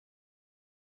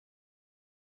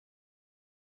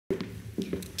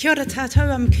Kia ora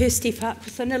tātou, I'm Kirsty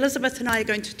Farquharson. Elizabeth and I are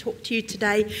going to talk to you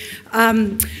today.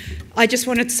 I just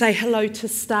wanted to say hello to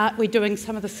start. We're doing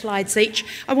some of the slides each.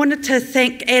 I wanted to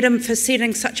thank Adam for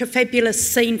setting such a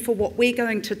fabulous scene for what we're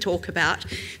going to talk about.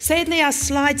 Sadly, our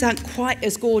slides aren't quite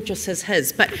as gorgeous as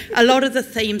his, but a lot of the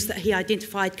themes that he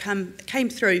identified came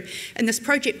through in this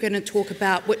project we're going to talk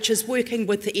about, which is working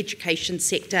with the education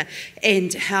sector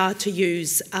and how to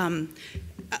use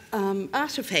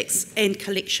artefacts and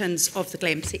collections of the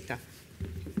GLAM sector.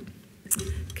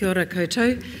 Kia ora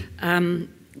koutou.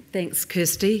 Thanks,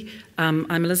 Kirsty. I'm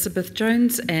Elizabeth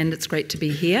Jones, and it's great to be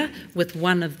here with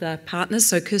one of the partners.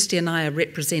 So Kirsty and I are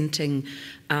representing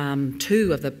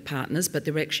two of the partners, but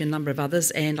there are actually a number of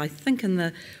others, and I think in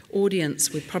the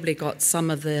audience we've probably got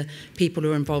some of the people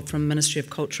who are involved from Ministry of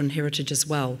Culture and Heritage as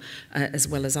well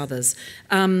as others.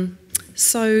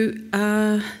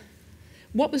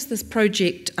 What was this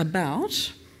project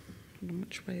about?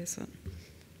 Which way is it?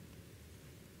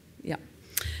 Yeah.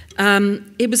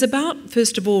 It was about,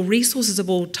 first of all, resources of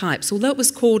all types. Although it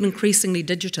was called Increasingly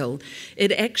Digital,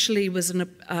 it actually was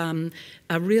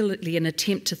really an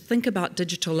attempt to think about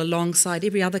digital alongside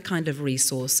every other kind of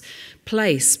resource: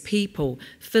 place, people,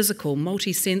 physical,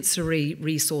 multisensory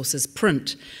resources,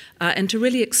 print, and to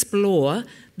really explore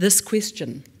this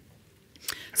question.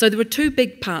 So there were two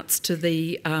big parts to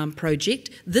the project: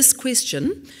 this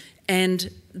question and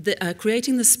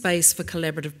creating the space for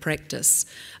collaborative practice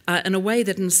in a way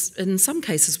that in some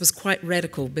cases was quite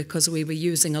radical, because we were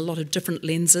using a lot of different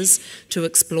lenses to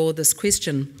explore this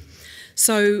question.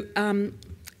 So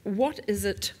what is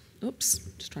it? Oops,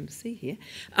 just trying to see here.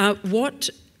 What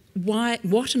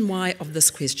and why of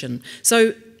this question?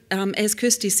 So as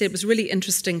Kirsty said, it was really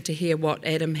interesting to hear what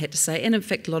Adam had to say, and in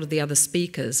fact a lot of the other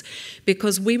speakers,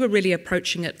 because we were really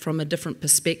approaching it from a different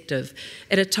perspective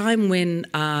at a time when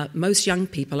most young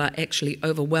people are actually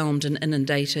overwhelmed and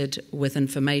inundated with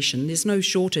information. There's no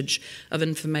shortage of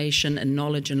information and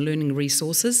knowledge and learning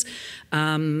resources.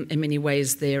 In many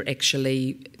ways they're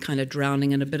actually kind of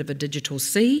drowning in a bit of a digital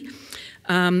sea.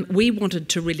 We wanted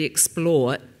to really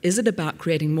explore, is it about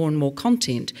creating more and more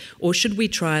content, or should we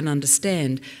try and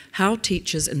understand how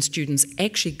teachers and students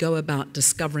actually go about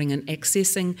discovering and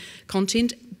accessing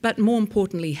content, but more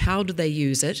importantly, how do they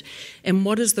use it, and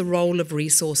what is the role of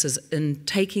resources in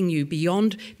taking you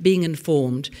beyond being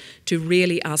informed to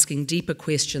really asking deeper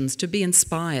questions, to be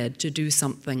inspired to do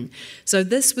something. So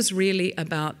this was really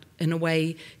about, in a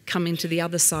way, coming to the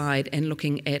other side and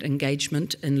looking at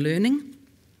engagement in learning.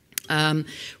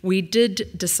 We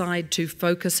did decide to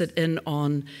focus it in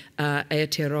on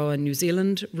Aotearoa New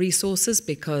Zealand resources,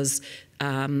 because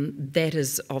that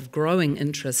is of growing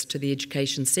interest to the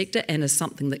education sector and is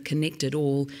something that connected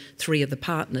all three of the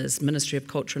partners: Ministry of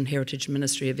Culture and Heritage,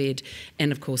 Ministry of Ed,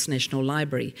 and of course National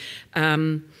Library.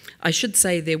 I should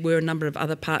say there were a number of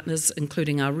other partners,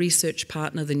 including our research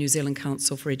partner, the New Zealand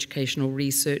Council for Educational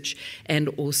Research, and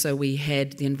also we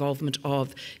had the involvement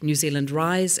of New Zealand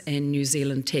Rise and New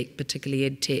Zealand Tech, particularly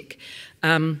EdTech.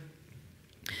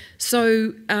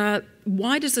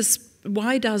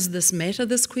 Why does this matter,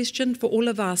 this question? For all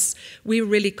of us, we're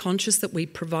really conscious that we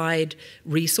provide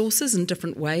resources in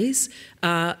different ways.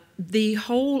 The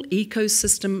whole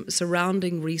ecosystem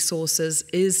surrounding resources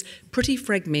is pretty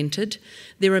fragmented.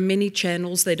 There are many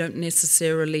channels, they don't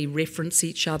necessarily reference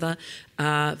each other.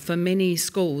 For many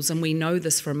schools, and we know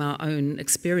this from our own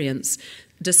experience,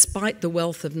 despite the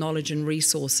wealth of knowledge and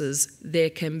resources, there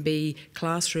can be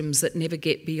classrooms that never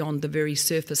get beyond the very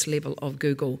surface level of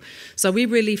Google. So we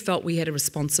really felt we had a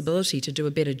responsibility to do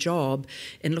a better job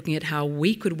in looking at how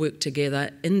we could work together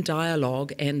in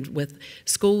dialogue and with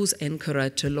schools and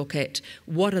kura to look at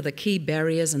what are the key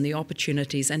barriers and the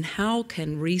opportunities, and how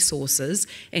can resources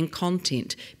and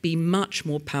content be much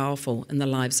more powerful in the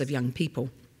lives of young people.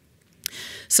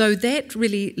 So that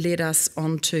really led us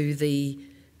onto the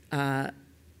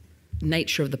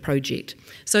nature of the project.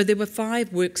 So there were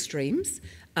 5 work streams.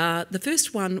 The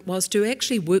first one was to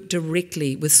actually work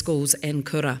directly with schools and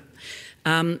kura.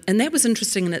 And that was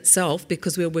interesting in itself,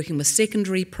 because we were working with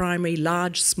secondary, primary,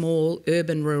 large, small,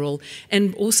 urban, rural,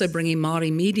 and also bringing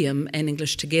Māori medium and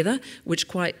English together, which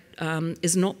quite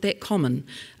is not that common.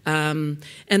 And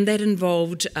that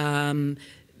involved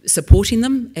supporting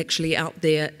them actually out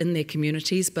there in their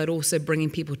communities, but also bringing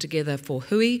people together for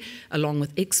hui, along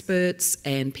with experts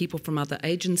and people from other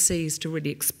agencies to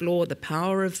really explore the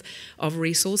power of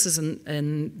resources. And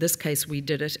in this case, we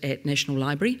did it at National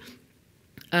Library.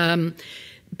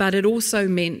 but it also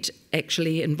meant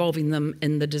actually involving them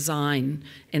in the design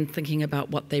and thinking about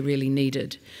what they really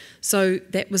needed. So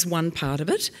that was one part of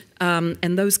it,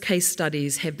 and those case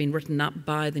studies have been written up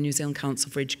by the New Zealand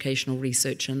Council for Educational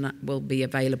Research and that will be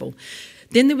available.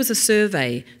 Then there was a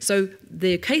survey. So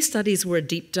the case studies were a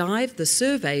deep dive. The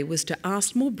survey was to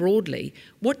ask more broadly,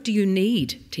 what do you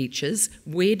need, teachers?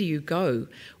 Where do you go?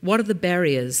 What are the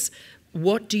barriers?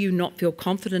 What do you not feel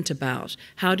confident about?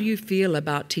 How do you feel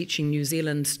about teaching New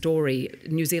Zealand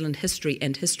history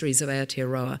and histories of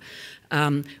Aotearoa?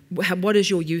 What is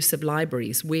your use of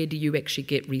libraries? Where do you actually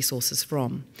get resources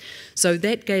from? So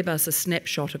that gave us a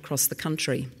snapshot across the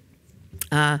country.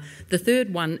 The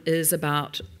third one is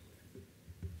about,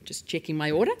 just checking my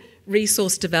order,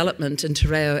 resource development in Te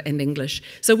Reo and English.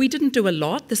 So we didn't do a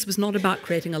lot. This was not about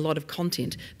creating a lot of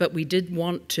content, but we did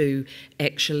want to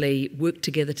actually work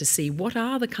together to see what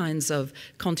are the kinds of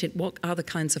content, what are the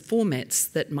kinds of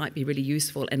formats that might be really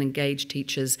useful and engage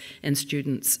teachers and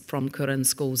students from kura and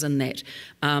schools in that.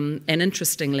 And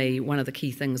interestingly, one of the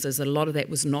key things is that a lot of that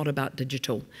was not about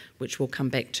digital, which we'll come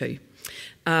back to.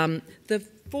 The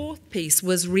fourth piece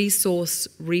was resource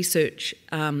research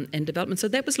and development. So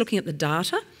that was looking at the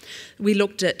data. We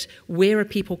looked at where are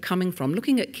people coming from,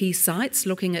 looking at key sites,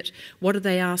 looking at what are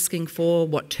they asking for,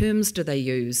 what terms do they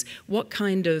use, what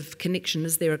kind of connection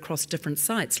is there across different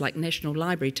sites like National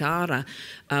Library, Te Ara,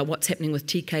 what's happening with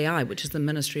TKI, which is the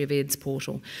Ministry of Ed's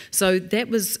portal. So that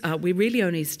was, we're really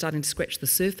only starting to scratch the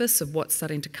surface of what's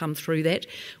starting to come through that.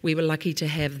 We were lucky to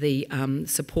have the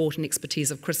support and expertise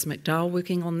of Chris McDowell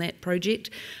working on that project,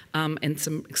 and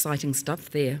some exciting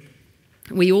stuff there.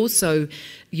 We also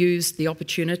used the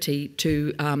opportunity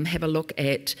to have a look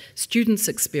at students'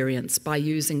 experience by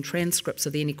using transcripts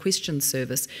of the Any Questions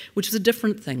service, which was a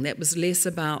different thing. That was less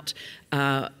about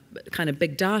kind of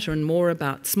big data and more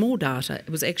about small data. It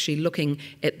was actually looking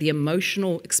at the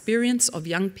emotional experience of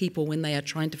young people when they are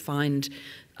trying to find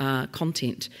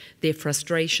content, their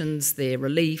frustrations, their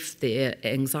relief, their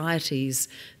anxieties,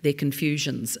 their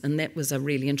confusions, and that was a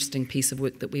really interesting piece of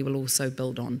work that we will also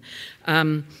build on.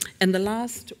 And the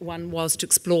last one was to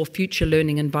explore future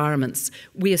learning environments.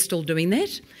 We are still doing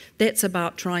that. That's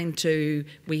about trying to,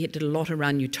 we did a lot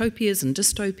around utopias and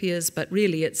dystopias, but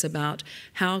really it's about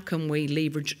how can we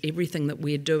leverage everything that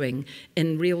we're doing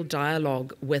in real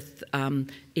dialogue with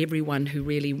everyone who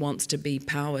really wants to be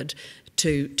powered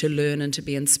to learn and to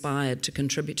be inspired to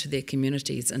contribute to their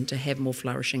communities and to have more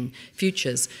flourishing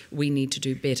futures. We need to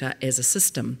do better as a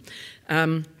system.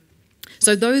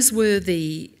 So those were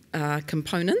the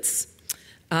components.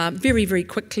 Very, very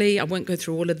quickly, I won't go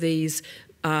through all of these,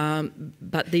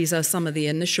 but these are some of the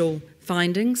initial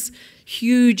findings.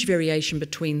 Huge variation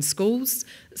between schools.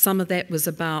 Some of that was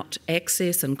about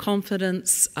access and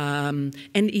confidence, and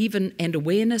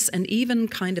awareness, and even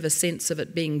kind of a sense of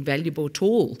it being valuable at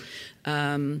all.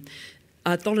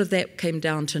 A lot of that came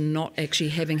down to not actually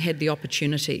having had the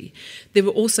opportunity. There were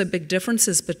also big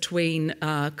differences between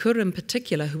kura in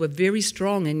particular, who were very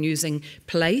strong in using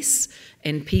place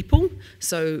and people,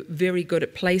 so very good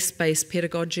at place-based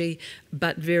pedagogy,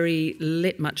 but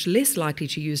much less likely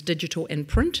to use digital and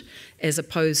print, as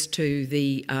opposed to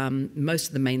the most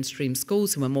of the mainstream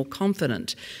schools who are more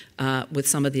confident with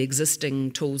some of the existing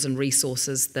tools and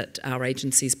resources that our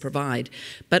agencies provide,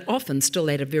 but often still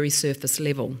at a very surface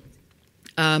level.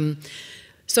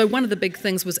 So one of the big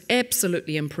things was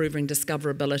absolutely improving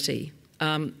discoverability.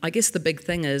 I guess the big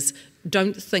thing is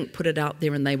don't think put it out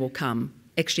there and they will come.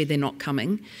 Actually, they're not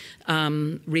coming,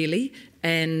 really.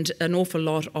 And an awful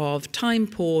lot of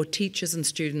time-poor teachers and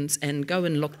students, and go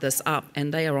and look this up,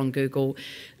 and they are on Google,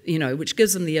 you know, which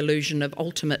gives them the illusion of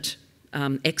ultimate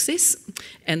access,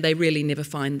 and they really never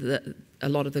find a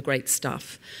lot of the great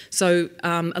stuff. So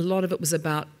a lot of it was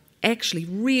about actually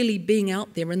really being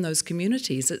out there in those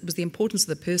communities. It was the importance of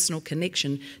the personal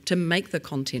connection to make the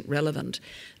content relevant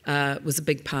was a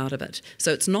big part of it.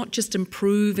 So it's not just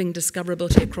improving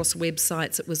discoverability across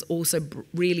websites, it was also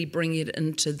really bringing it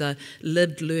into the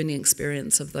lived learning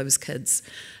experience of those kids.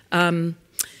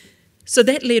 So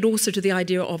that led also to the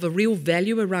idea of a real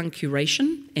value around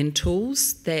curation and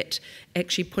tools, that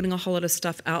actually putting a whole lot of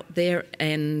stuff out there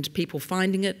and people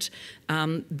finding it,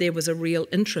 there was a real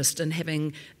interest in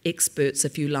having experts,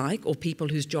 if you like, or people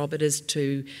whose job it is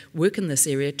to work in this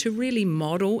area, to really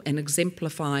model and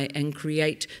exemplify and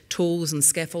create tools and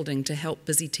scaffolding to help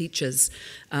busy teachers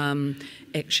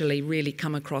actually really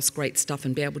come across great stuff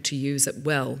and be able to use it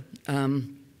well.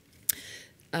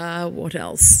 What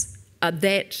else?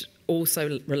 That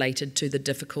also related to the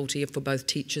difficulty for both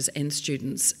teachers and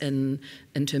students in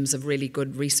terms of really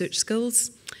good research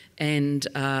skills and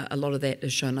a lot of that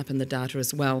is shown up in the data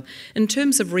as well. In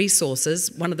terms of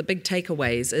resources, one of the big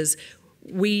takeaways is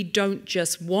we don't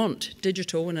just want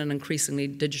digital in an increasingly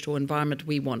digital environment,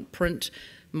 we want print,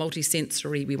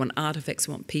 multisensory, we want artifacts,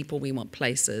 we want people, we want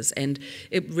places, and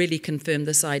it really confirmed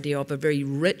this idea of a very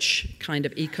rich kind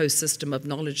of ecosystem of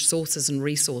knowledge sources and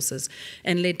resources,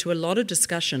 and led to a lot of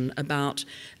discussion about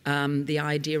the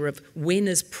idea of when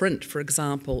is print, for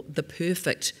example, the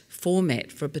perfect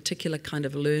format for a particular kind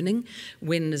of learning,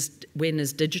 when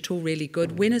is digital really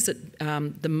good, when is it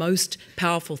the most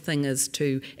powerful thing is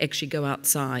to actually go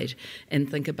outside and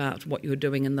think about what you're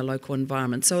doing in the local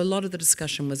environment. So a lot of the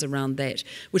discussion was around that,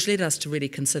 which led us to really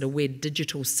consider where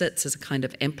digital sits as a kind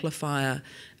of amplifier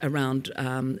around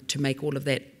to make all of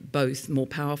that both more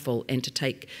powerful and to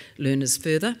take learners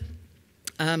further.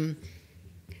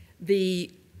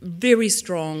 The very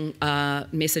strong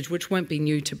message, which won't be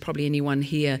new to probably anyone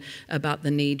here, about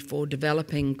the need for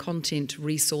developing content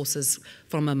resources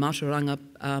from a Mātauranga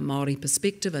Māori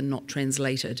perspective and not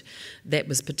translated. That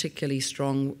was particularly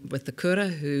strong with the kura,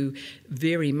 who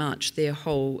very much their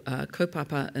whole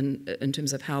kaupapa in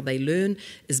terms of how they learn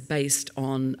is based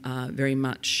on very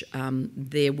much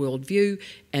their worldview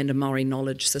and a Māori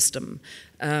knowledge system.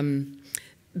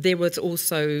 There was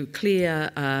also clear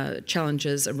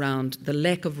challenges around the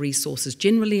lack of resources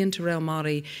generally in Te Reo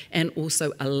Māori, and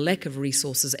also a lack of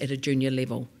resources at a junior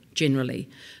level generally,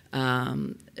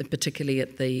 particularly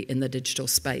in the digital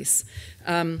space.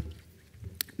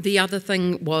 The other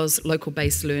thing was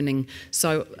local-based learning.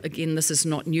 So again, this is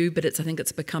not new, but I think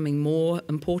it's becoming more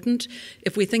important.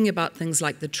 If we think about things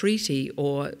like the treaty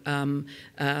or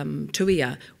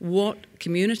tuia, what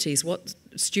communities, what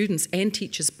students and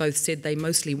teachers both said they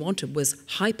mostly wanted was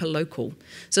hyper-local.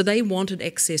 So they wanted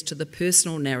access to the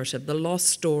personal narrative, the lost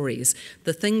stories,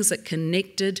 the things that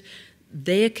connected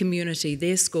their community,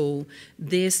 their school,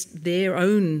 their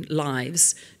own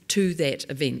lives to that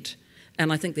event.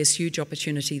 And I think there's huge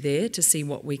opportunity there to see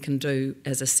what we can do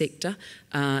as a sector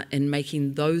in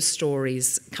making those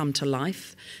stories come to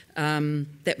life.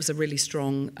 That was a really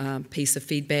strong piece of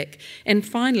feedback. And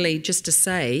finally, just to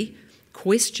say,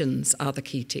 questions are the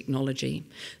key technology.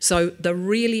 So the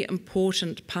really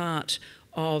important part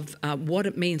of what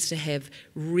it means to have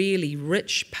really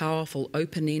rich, powerful,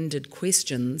 open-ended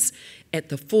questions at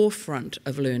the forefront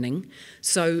of learning.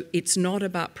 So it's not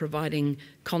about providing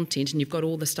content and you've got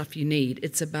all the stuff you need.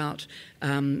 It's about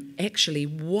actually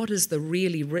what is the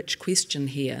really rich question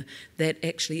here that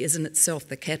actually is in itself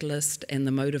the catalyst and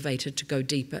the motivator to go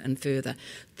deeper and further.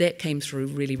 That came through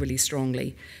really, really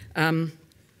strongly.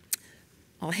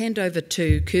 I'll hand over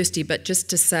to Kirsty, but just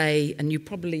to say, and you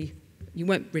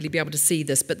won't really be able to see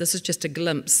this, but this is just a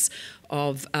glimpse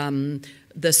of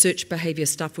the search behaviour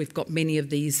stuff. We've got many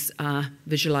of these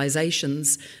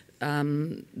visualisations.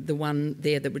 The one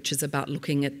there which is about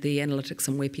looking at the analytics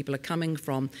and where people are coming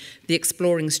from. The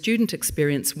exploring student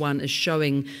experience one is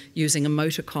showing, using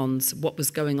emoticons, what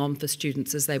was going on for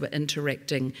students as they were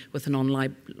interacting with an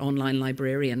online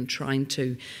librarian trying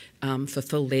to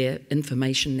fulfil their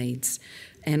information needs.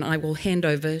 And I will hand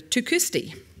over to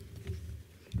Kirsty.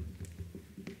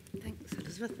 Thanks,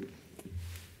 Elizabeth.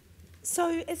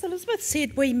 So, as Elizabeth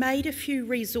said, we made a few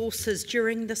resources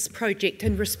during this project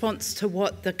in response to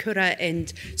what the kura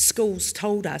and schools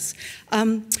told us.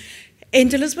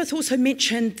 And Elizabeth also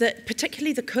mentioned that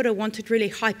particularly the kura wanted really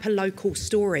hyper-local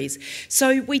stories.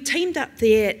 So we teamed up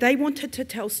there. They wanted to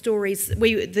tell stories.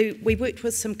 We worked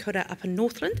with some kura up in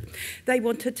Northland. They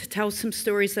wanted to tell some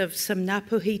stories of some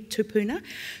Ngāpuhi tupuna.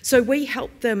 So we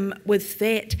helped them with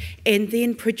that and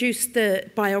then produced the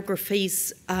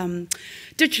biographies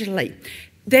digitally.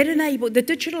 That enabled, the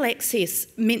digital access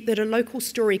meant that a local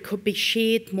story could be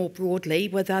shared more broadly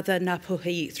with other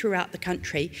Ngāpuhi throughout the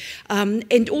country.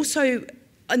 And also,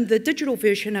 and the digital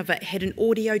version of it had an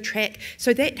audio track,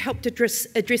 so that helped address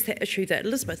that issue that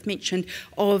Elizabeth mentioned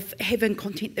of having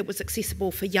content that was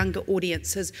accessible for younger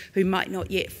audiences who might not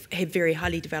yet have very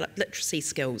highly developed literacy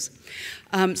skills.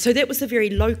 So that was a very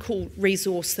local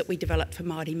resource that we developed for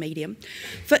Māori medium.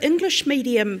 For English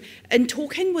medium, in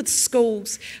talking with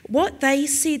schools, what they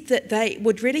said that they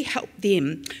would really help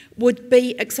them would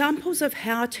be examples of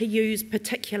how to use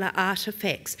particular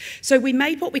artefacts. So we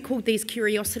made what we called these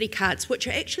curiosity cards, which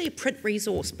are actually a print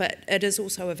resource, but it is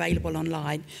also available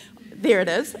online. There it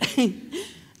is.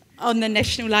 On the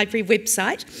National Library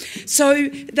website. So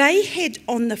they had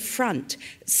on the front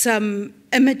some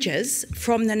images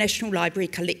from the National Library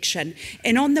collection,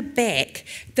 and on the back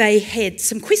they had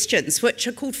some questions which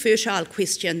are called fertile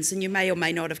questions, and you may or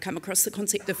may not have come across the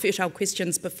concept of fertile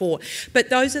questions before, but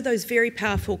those are those very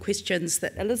powerful questions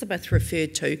that Elizabeth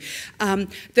referred to,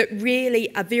 that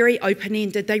really are very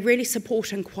open-ended. They really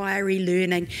support inquiry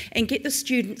learning and get the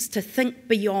students to think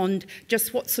beyond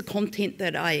just what's the content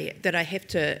that I have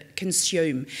to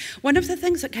consume. One of the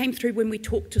things that came through when we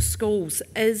talked to schools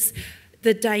is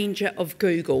the danger of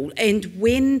Google, and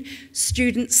when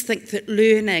students think that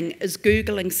learning is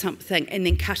Googling something and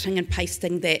then cutting and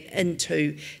pasting that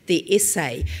into their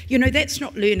essay, you know, that's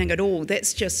not learning at all.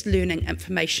 That's just learning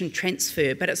information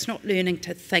transfer, but it's not learning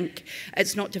to think.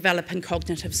 It's not developing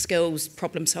cognitive skills,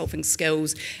 problem-solving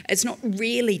skills. It's not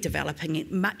really developing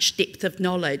much depth of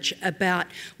knowledge about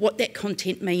what that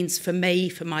content means for me,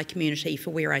 for my community,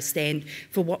 for where I stand,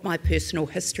 for what my personal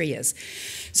history is.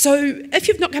 So if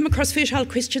you've not come across fertile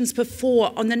questions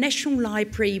before, on the National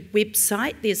Library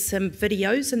website there's some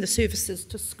videos in the services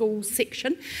to schools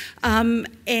section, and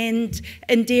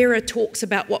Indira talks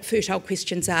about what fertile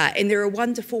questions are, and they're a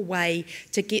wonderful way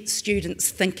to get students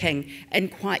thinking in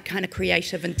quite kind of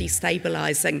creative and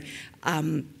destabilising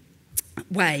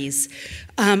ways.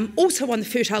 Also on the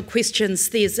fertile questions,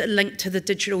 there's a link to the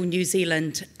Digital New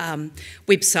Zealand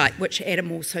website, which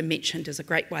Adam also mentioned is a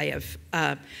great way of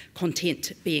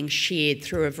content being shared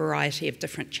through a variety of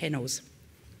different channels.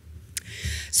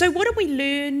 So what did we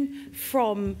learn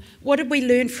from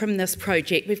this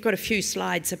project? We've got a few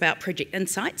slides about Project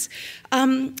Insights.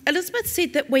 Elizabeth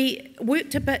said that we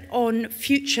worked a bit on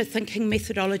future thinking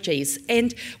methodologies,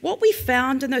 and what we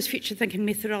found in those future thinking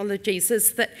methodologies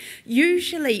is that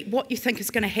usually what you think is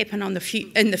going to happen in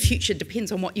the future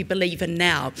depends on what you believe in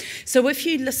now. So if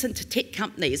you listen to tech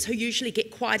companies who usually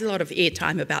get quite a lot of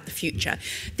airtime about the future,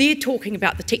 they're talking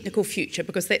about the technical future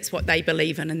because that's what they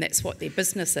believe in and that's what their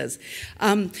business is.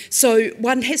 So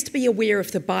one has to be aware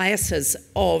of the biases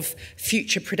of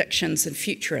future predictions and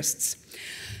futurists.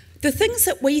 The things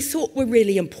that we thought were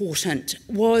really important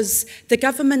was the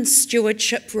government's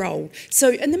stewardship role.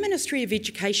 So in the Ministry of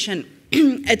Education,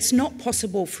 it's not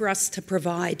possible for us to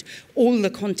provide all the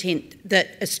content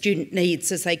that a student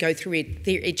needs as they go through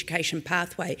their education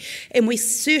pathway. And we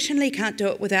certainly can't do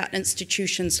it without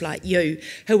institutions like you,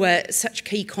 who are such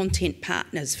key content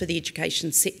partners for the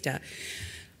education sector.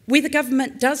 Where the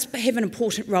government does have an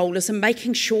important role is in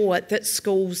making sure that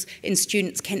schools and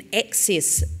students can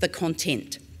access the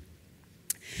content.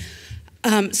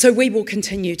 So we will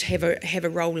continue to have a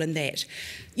role in that.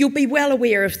 You'll be well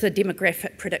aware of the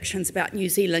demographic predictions about New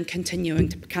Zealand continuing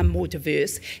to become more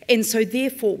diverse, and so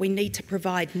therefore we need to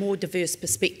provide more diverse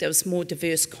perspectives, more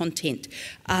diverse content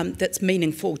that's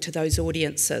meaningful to those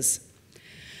audiences.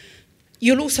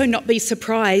 You'll also not be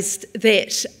surprised that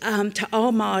Te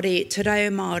Ao Māori, Te Reo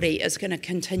Māori is going to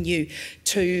continue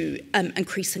to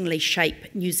increasingly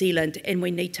shape New Zealand, and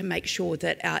we need to make sure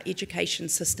that our education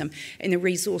system and the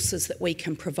resources that we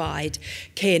can provide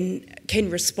can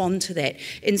respond to that.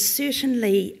 And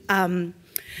certainly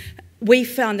we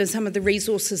found in some of the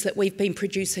resources that we've been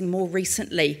producing more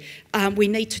recently, we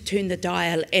need to turn the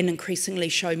dial and increasingly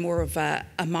show more of a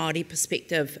Māori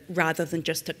perspective rather than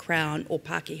just a Crown or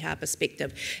Pākehā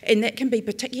perspective. And that can be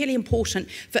particularly important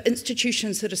for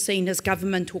institutions that are seen as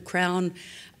government or Crown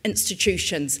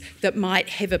institutions that might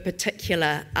have a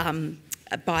particular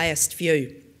biased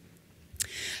view.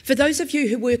 For those of you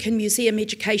who work in museum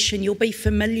education, you'll be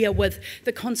familiar with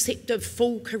the concept of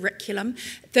full curriculum.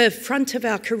 The front of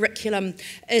our curriculum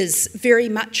is very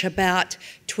much about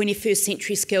 21st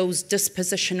century skills,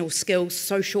 dispositional skills,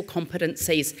 social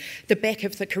competencies. The back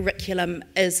of the curriculum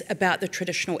is about the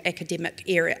traditional academic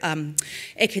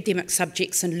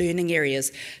subjects and learning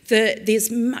areas. There's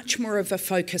much more of a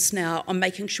focus now on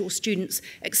making sure students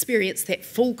experience that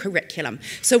full curriculum.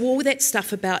 So all that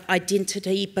stuff about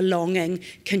identity, belonging,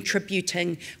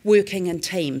 contributing, working in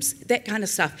teams, that kind of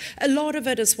stuff. A lot of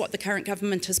it is what the current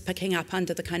government is picking up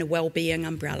under the kind of wellbeing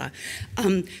umbrella.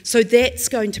 So that's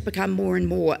going to become more and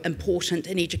more important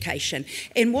in education.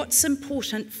 And what's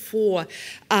important for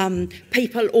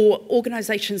people or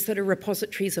organisations that are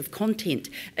repositories of content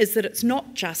is that it's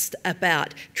not just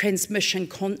about transmitting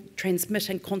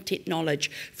content knowledge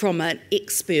from an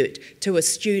expert to a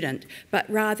student, but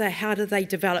rather how do they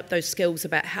develop those skills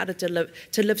about how to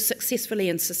live successfully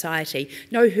in society,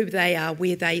 know who they are,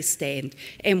 where they stand,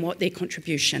 and what their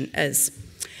contribution is.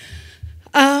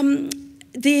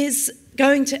 There's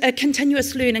going to a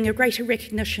continuous learning, a greater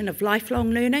recognition of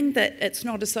lifelong learning, that it's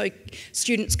not as though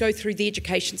students go through the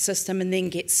education system and then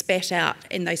get spat out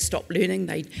and they stop learning,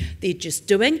 they're just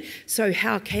doing. So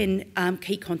how can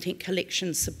key content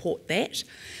collections support that?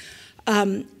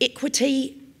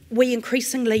 Equity, we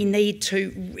increasingly need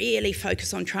to really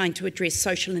focus on trying to address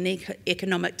social and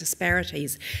economic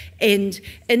disparities. And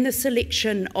in the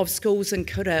selection of schools in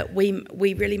Kura, we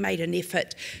really made an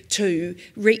effort to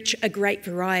reach a great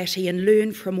variety and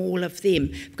learn from all of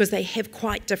them, because they have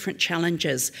quite different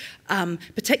challenges.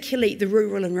 Particularly the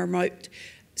rural and remote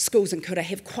schools in Kura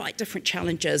have quite different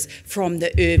challenges from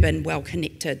the urban,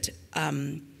 well-connected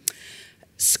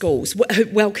schools,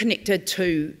 well-connected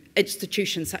to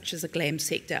institutions such as the GLAM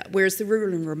sector, whereas the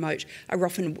rural and remote are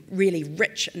often really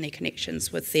rich in their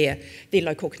connections with their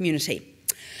local community.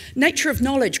 Nature of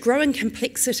knowledge, growing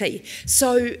complexity.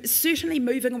 So certainly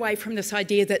moving away from this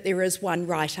idea that there is one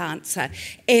right answer,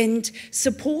 and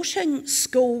supporting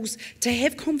schools to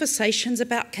have conversations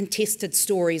about contested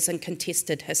stories and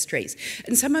contested histories.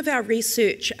 In some of our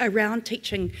research around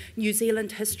teaching New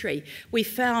Zealand history, we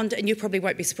found, and you probably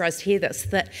won't be surprised to hear this,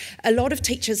 that a lot of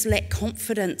teachers lack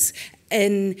confidence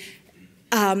in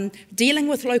dealing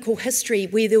with local history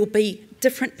where there'll be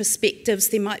different perspectives.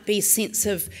 There might be a sense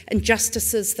of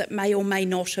injustices that may or may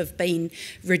not have been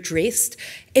redressed.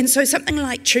 And so something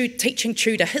like teaching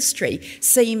Tudor history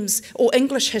seems, or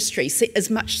English history, is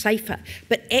much safer.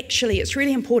 But actually it's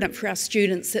really important for our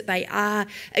students that they are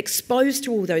exposed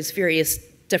to all those various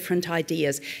different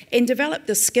ideas and develop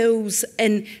the skills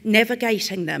in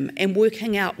navigating them and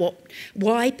working out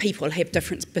why people have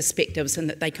different perspectives and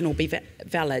that they can all be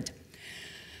valid.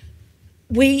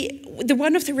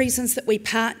 One of the reasons that we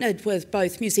partnered with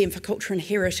both Museum for Culture and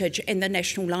Heritage and the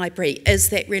National Library is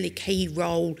that really key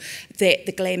role that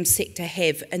the GLAM sector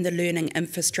have in the learning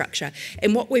infrastructure.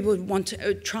 And what we would want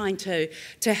trying to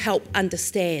help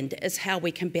understand is how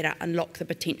we can better unlock the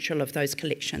potential of those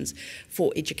collections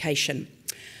for education.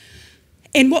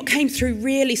 And what came through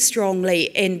really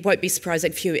strongly, and won't be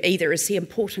surprising for you either, is the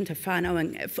importance of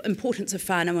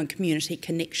whānau and community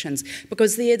connections,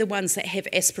 because they're the ones that have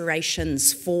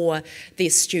aspirations for their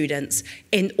students,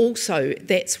 and also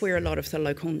that's where a lot of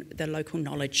the local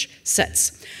knowledge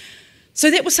sits. So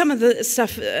that was some of the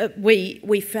stuff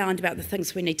we found about the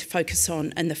things we need to focus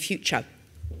on in the future.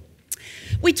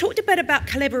 We talked a bit about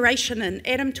collaboration, and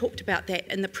Adam talked about that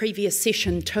in the previous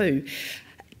session too.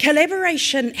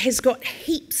 Collaboration has got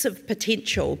heaps of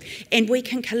potential, and we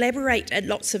can collaborate at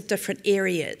lots of different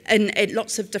areas and at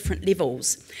lots of different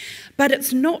levels. But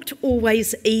it's not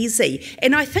always easy.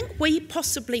 And I think we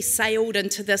possibly sailed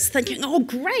into this thinking, oh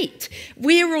great,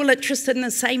 we're all interested in the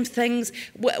same things,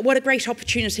 what a great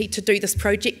opportunity to do this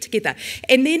project together.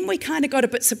 And then we kind of got a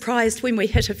bit surprised when we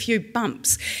hit a few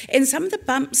bumps. And some of the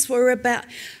bumps were about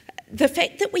the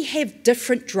fact that we have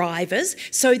different drivers.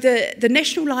 So the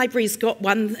National Library's got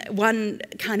one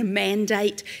kind of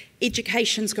mandate,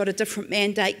 education's got a different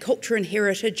mandate, culture and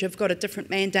heritage have got a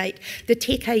different mandate, the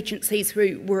tech agencies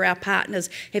who were our partners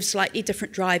have slightly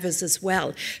different drivers as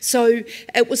well. So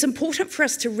it was important for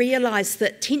us to realise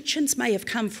that tensions may have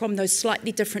come from those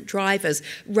slightly different drivers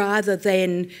rather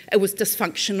than it was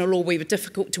dysfunctional or we were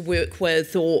difficult to work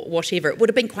with or whatever. It would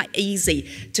have been quite easy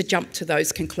to jump to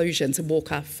those conclusions and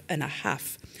walk off in a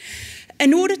huff.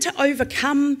 In order to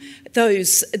overcome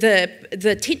those,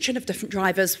 the tension of different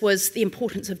drivers was the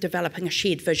importance of developing a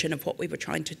shared vision of what we were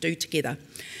trying to do together.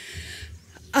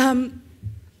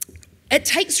 It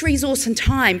takes resource and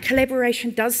time.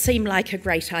 Collaboration does seem like a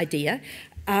great idea.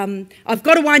 I've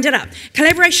got to wind it up.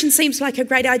 Collaboration seems like a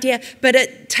great idea, but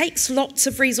it takes lots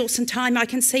of resource and time. I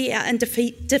can see our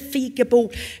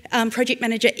indefatigable project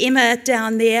manager, Emma,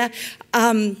 down there.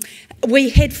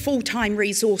 We had full-time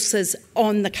resources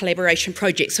on the collaboration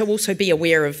project, so also be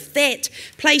aware of that.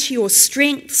 Play to your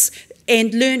strengths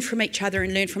and learn from each other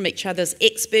and learn from each other's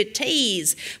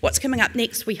expertise. What's coming up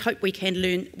next, we hope we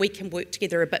can work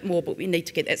together a bit more, but we need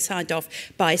to get that signed off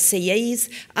by CEs.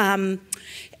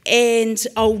 And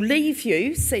I'll leave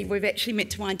you, see, we've actually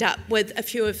meant to wind up with a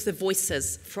few of the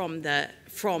voices from the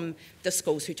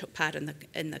schools who took part in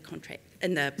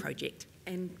the project.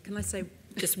 And can I say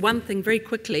just one thing very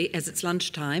quickly as it's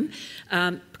lunchtime?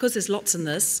 Because there's lots in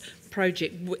this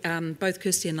project, both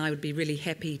Kirsty and I would be really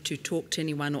happy to talk to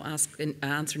anyone or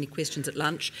answer any questions at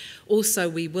lunch. Also,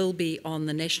 we will be on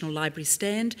the National Library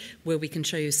stand where we can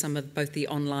show you some of both the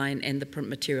online and the print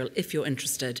material if you're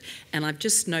interested. And I've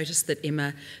just noticed that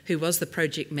Emma, who was the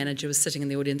project manager, was sitting in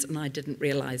the audience and I didn't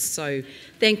realise. So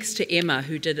thanks to Emma,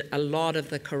 who did a lot of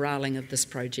the corralling of this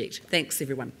project. Thanks,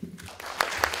 everyone.